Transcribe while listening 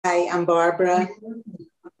Hi, I'm Barbara.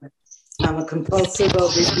 I'm a compulsive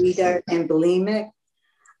overeater and bulimic.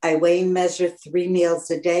 I weigh and measure 3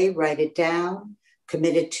 meals a day, write it down,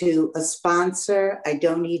 committed to a sponsor. I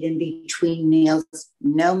don't eat in between meals,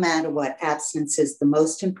 no matter what. Abstinence is the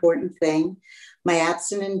most important thing. My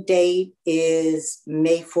abstinent date is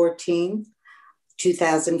May 14th,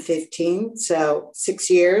 2015, so 6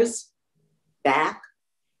 years back.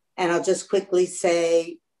 And I'll just quickly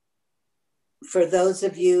say, for those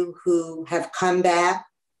of you who have come back,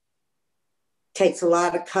 takes a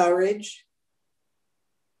lot of courage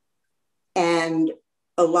and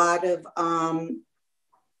a lot of,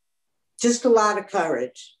 just a lot of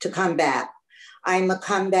courage to come back. I'm a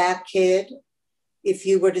comeback kid. If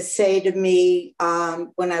you were to say to me,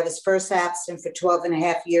 when I was first abstinent for 12 and a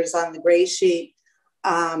half years on the gray sheet,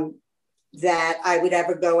 that I would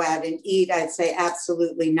ever go out and eat, I'd say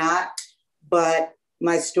absolutely not. But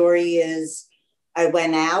my story is I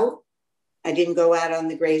went out. I didn't go out on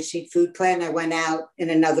the gray sheet food plan. I went out in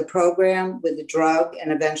another program with a drug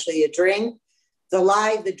and eventually a drink. The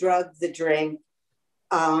lie, the drug, the drink,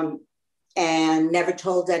 and never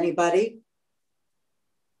told anybody.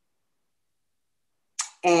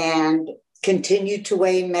 And continued to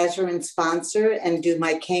weigh, measure, and sponsor and do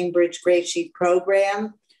my Cambridge Gray Sheet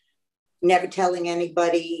program, never telling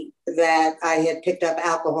anybody that I had picked up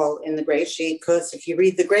alcohol in the gray sheet, because if you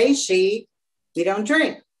read the gray sheet, we don't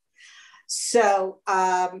drink. So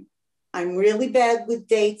I'm really bad with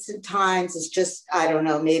dates and times. It's just, I don't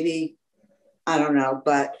know, maybe, I don't know,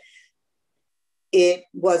 but it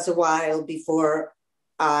was a while before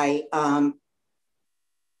I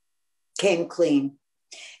came clean.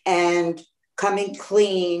 And coming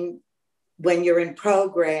clean when you're in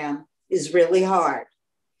program is really hard.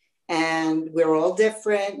 And we're all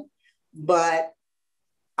different, but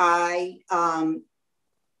I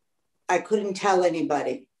couldn't tell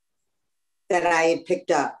anybody that I had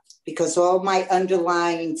picked up, because all my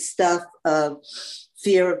underlying stuff of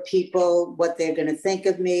fear of people, what they're going to think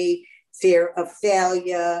of me, fear of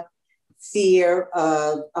failure, fear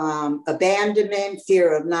of abandonment,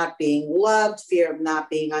 fear of not being loved, fear of not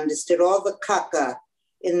being understood, all the caca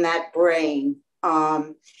in that brain.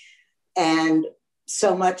 And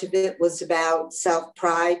so much of it was about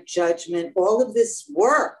self-pride, judgment, all of this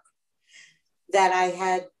work that I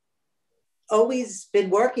had always been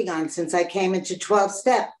working on since I came into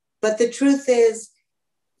 12-step. But the truth is,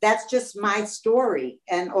 that's just my story.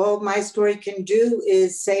 And all my story can do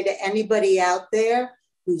is say to anybody out there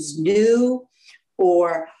who's new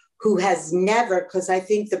or who has never, because I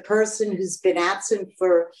think the person who's been absent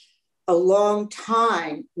for a long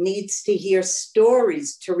time needs to hear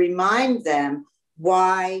stories to remind them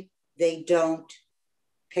why they don't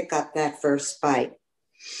pick up that first bite.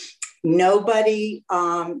 Nobody,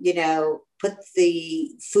 put the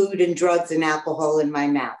food and drugs and alcohol in my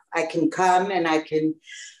mouth. I can come and I can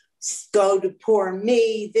go to poor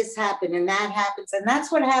me, this happened and that happens. And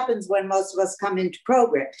that's what happens when most of us come into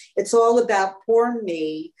program. It's all about poor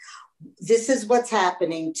me. This is what's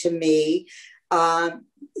happening to me.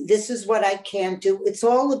 This is what I can't do. It's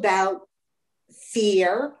all about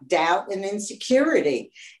fear, doubt, and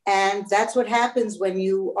insecurity. And that's what happens when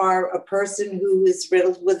you are a person who is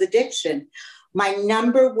riddled with addiction. My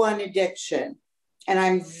number one addiction, and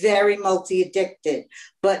I'm very multi-addicted,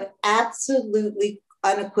 but absolutely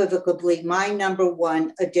unequivocally, my number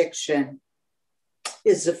one addiction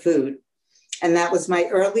is the food. And that was my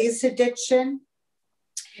earliest addiction.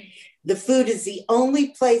 The food is the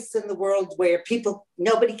only place in the world where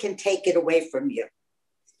nobody can take it away from you.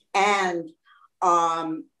 And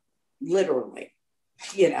literally,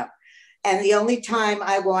 and the only time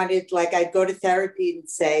I wanted, like I'd go to therapy and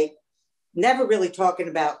say, never really talking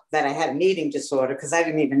about that I had an eating disorder, because I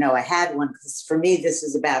didn't even know I had one, because for me, this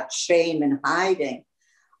is about shame and hiding.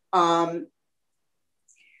 I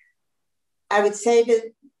would say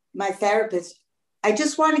to my therapist, I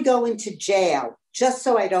just want to go into jail just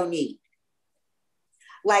so I don't eat.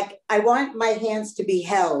 Like, I want my hands to be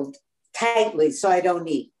held tightly so I don't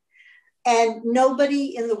eat. And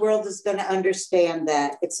nobody in the world is going to understand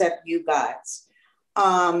that except you guys.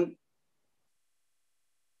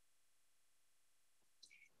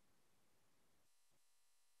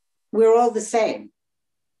 We're all the same.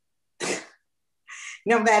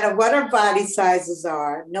 No matter what our body sizes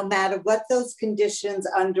are, no matter what those conditions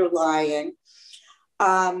underlying,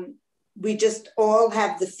 we just all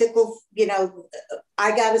have the fickle,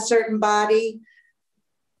 I got a certain body.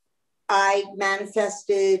 I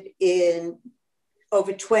manifested in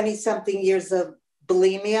over 20 something years of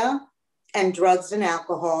bulimia and drugs and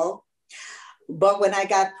alcohol. But when I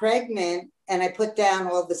got pregnant and I put down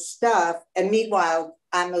all the stuff, and meanwhile,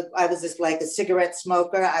 I was just like a cigarette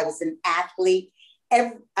smoker. I was an athlete.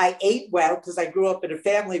 I ate well because I grew up in a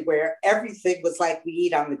family where everything was like we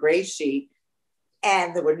eat on the gray sheet.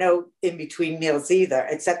 And there were no in-between meals either,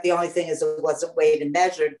 except the only thing is it wasn't weighed and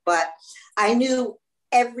measured. But I knew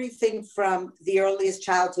everything from the earliest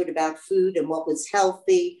childhood about food and what was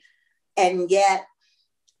healthy. And yet,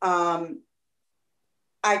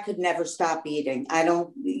 I could never stop eating.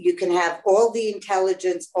 You can have all the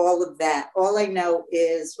intelligence, all of that. All I know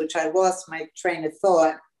is, which I lost my train of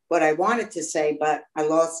thought, what I wanted to say, but I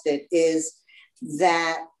lost it, is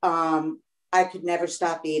that I could never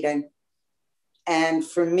stop eating. And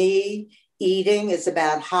for me, eating is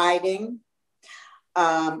about hiding.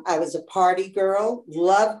 I was a party girl,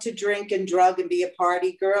 loved to drink and drug and be a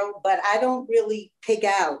party girl, but I don't really pig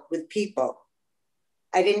out with people.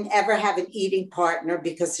 I didn't ever have an eating partner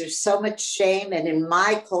because there's so much shame. And in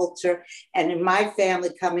my culture and in my family,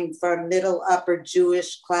 coming from middle, upper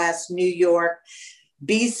Jewish class, New York,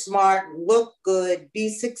 be smart, look good, be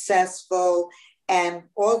successful, and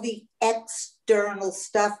all the external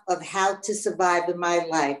stuff of how to survive in my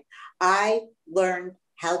life. I learned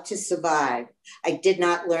how to survive. I did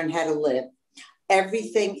not learn how to live.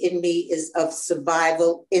 Everything in me is of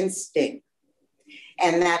survival instinct.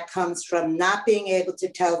 And that comes from not being able to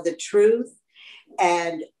tell the truth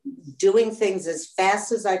and doing things as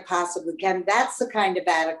fast as I possibly can. That's the kind of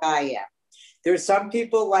addict I am. There are some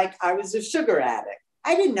people like I was a sugar addict.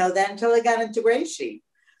 I didn't know that until I got into Gray Sheet.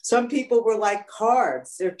 Some people were like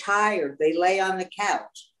carbs. They're tired. They lay on the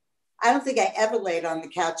couch. I don't think I ever laid on the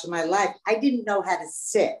couch in my life. I didn't know how to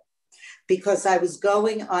sit because I was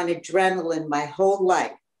going on adrenaline my whole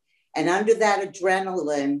life. And under that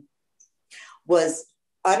adrenaline was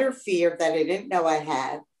utter fear that I didn't know I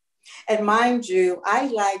had. And mind you,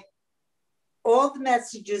 all the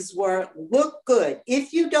messages were, look good.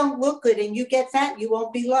 If you don't look good and you get fat, you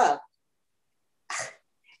won't be loved.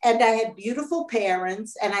 And I had beautiful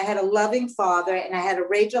parents, and I had a loving father, and I had a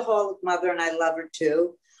rageaholic mother, and I love her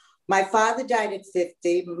too. My father died at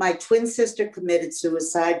 50. My twin sister committed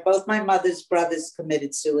suicide. Both my mother's brothers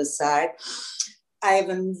committed suicide. I have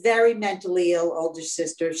a very mentally ill older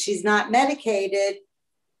sister. She's not medicated.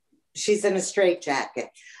 She's in a straitjacket.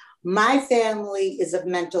 My family is of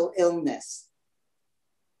mental illness.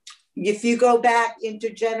 If you go back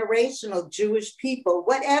intergenerational, Jewish people,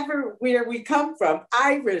 whatever, where we come from,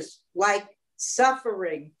 Irish, like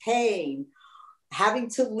suffering, pain, having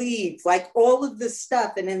to leave, like all of this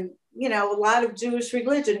stuff. And in, a lot of Jewish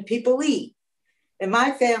religion, people eat. In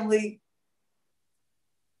my family,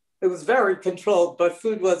 it was very controlled, but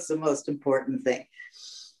food was the most important thing.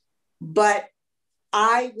 But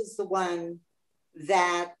I was the one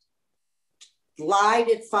that lied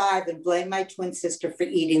at 5 and blamed my twin sister for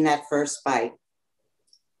eating that first bite.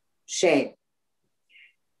 Shame.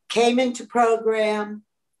 Came into program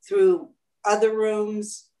through other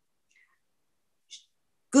rooms.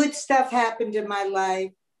 Good stuff happened in my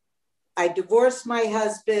life. I divorced my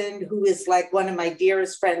husband, who is like one of my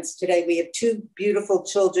dearest friends today. We have 2 beautiful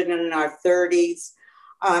children in our 30s.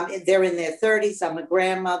 They're in their 30s. I'm a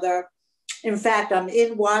grandmother. In fact, I'm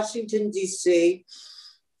in Washington, D.C.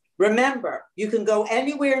 Remember, you can go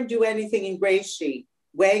anywhere and do anything in Gray Sheet,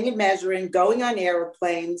 weighing and measuring, going on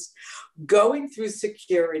airplanes, going through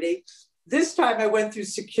security. This time I went through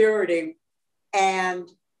security and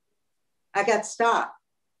I got stopped.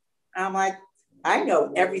 I'm like, I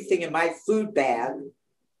know everything in my food bag,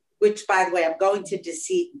 which, by the way, I'm going to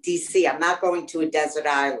DC. I'm not going to a desert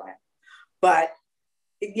island. But,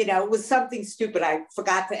 it was something stupid. I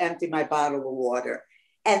forgot to empty my bottle of water.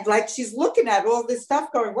 And like, she's looking at all this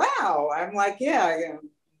stuff going, wow. I'm like, yeah,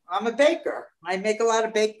 I'm a baker. I make a lot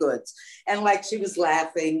of baked goods. And like, she was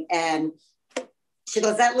laughing and she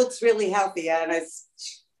goes, that looks really healthy. And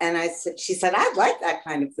I said, she said, I'd like that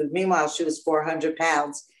kind of food. Meanwhile, she was 400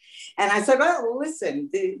 pounds. And I said, well,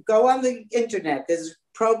 listen, go on the internet. There's a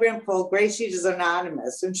program called GreySheeters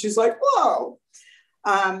Anonymous. And she's like, whoa.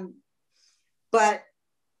 But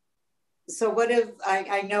so what if,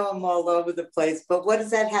 I know I'm all over the place, but what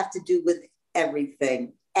does that have to do with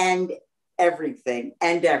everything and everything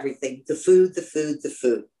and everything? The food, the food, the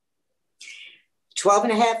food. 12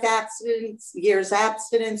 and a half years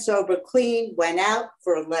abstinent, sober, clean, went out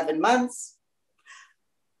for 11 months.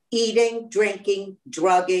 Eating, drinking,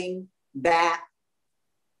 drugging, back,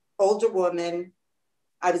 older woman.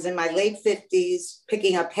 I was in my late 50s,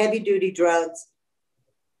 picking up heavy duty drugs,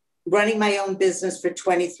 running my own business for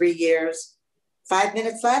 23 years. 5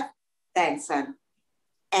 minutes left? Thanks, son.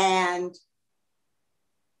 And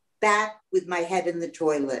back with my head in the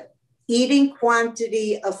toilet. Eating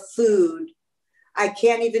quantity of food, I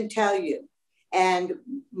can't even tell you. And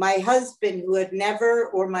my husband, who had never,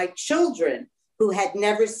 or my children, who had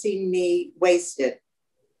never seen me wasted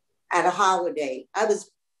at a holiday. I was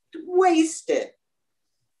wasted.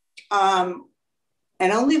 And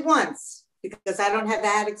only once, because I don't have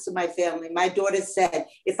addicts in my family. My daughter said,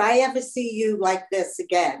 if I ever see you like this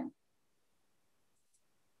again,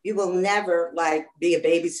 you will never like be a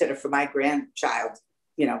babysitter for my grandchild.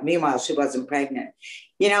 You know, meanwhile, she wasn't pregnant.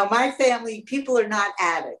 You know, my family, people are not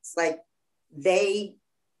addicts. Like, they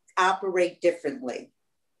operate differently,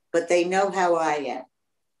 but they know how I am.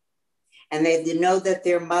 And they know that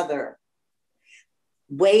their mother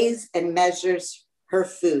weighs and measures her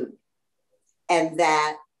food. And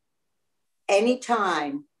that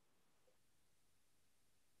anytime,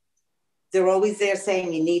 they're always there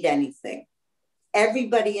saying, you need anything.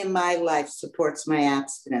 Everybody in my life supports my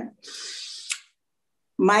abstinence.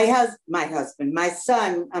 My husband, my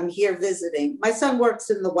son, I'm here visiting. My son works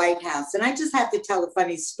in the White House, and I just have to tell a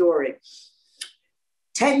funny story.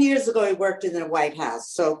 10 years ago, he worked in the White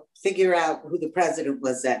House, so figure out who the president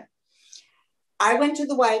was then. I went to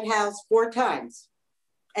the White House 4 times,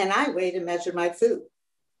 and I weighed and measured my food.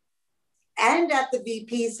 And at the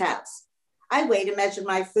VP's house, I weighed and measured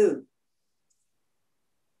my food.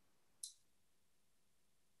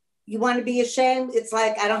 You want to be ashamed? It's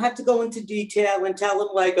like, I don't have to go into detail and tell them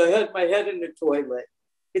like I had my head in the toilet.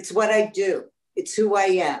 It's what I do. It's who I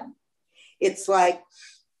am. It's like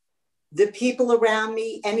the people around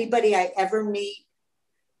me, anybody I ever meet,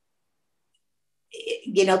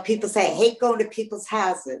 you know, people say, I hate going to people's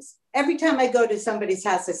houses. Every time I go to somebody's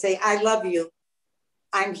house, I say, I love you.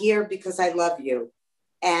 I'm here because I love you.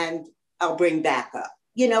 And I'll bring back up.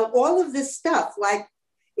 You know, all of this stuff, like,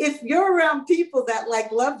 if you're around people that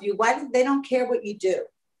like love you, why they don't care what you do?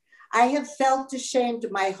 I have felt ashamed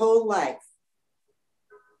my whole life.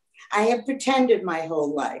 I have pretended my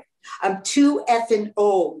whole life. I'm too effing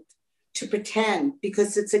old to pretend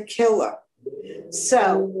because it's a killer.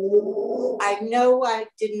 So I know I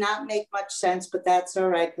did not make much sense, but that's all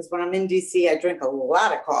right, because when I'm in DC, I drink a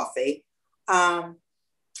lot of coffee.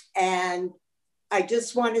 And I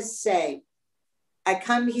just want to say, I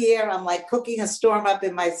come here, I'm like cooking a storm up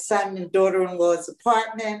in my son and daughter-in-law's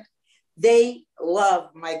apartment. They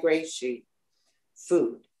love my gray sheet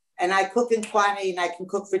food. And I cook in quantity, and I can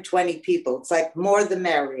cook for 20 people. It's like more the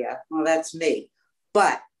merrier. Well, that's me.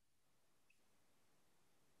 But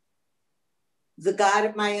the God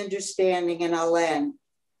of my understanding, and I'll end,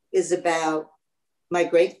 is about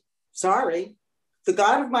the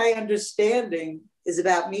God of my understanding is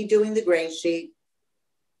about me doing the gray sheet,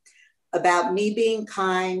 about me being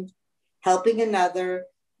kind, helping another,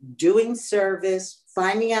 doing service,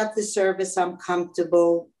 finding out the service I'm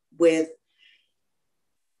comfortable with,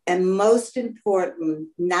 and most important,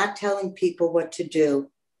 not telling people what to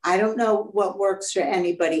do. I don't know what works for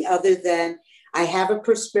anybody other than I have a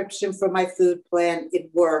prescription for my food plan. It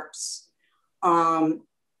works. And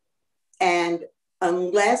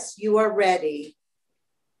unless you are ready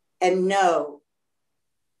and know,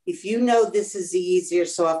 if you know this is the easier,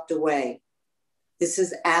 softer way, this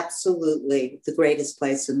is absolutely the greatest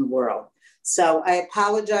place in the world. So I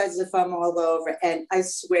apologize if I'm all over, and I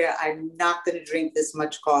swear I'm not going to drink this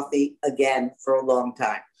much coffee again for a long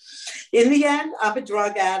time. In the end, I'm a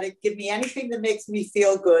drug addict. Give me anything that makes me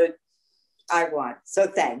feel good, I want. So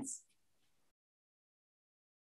thanks.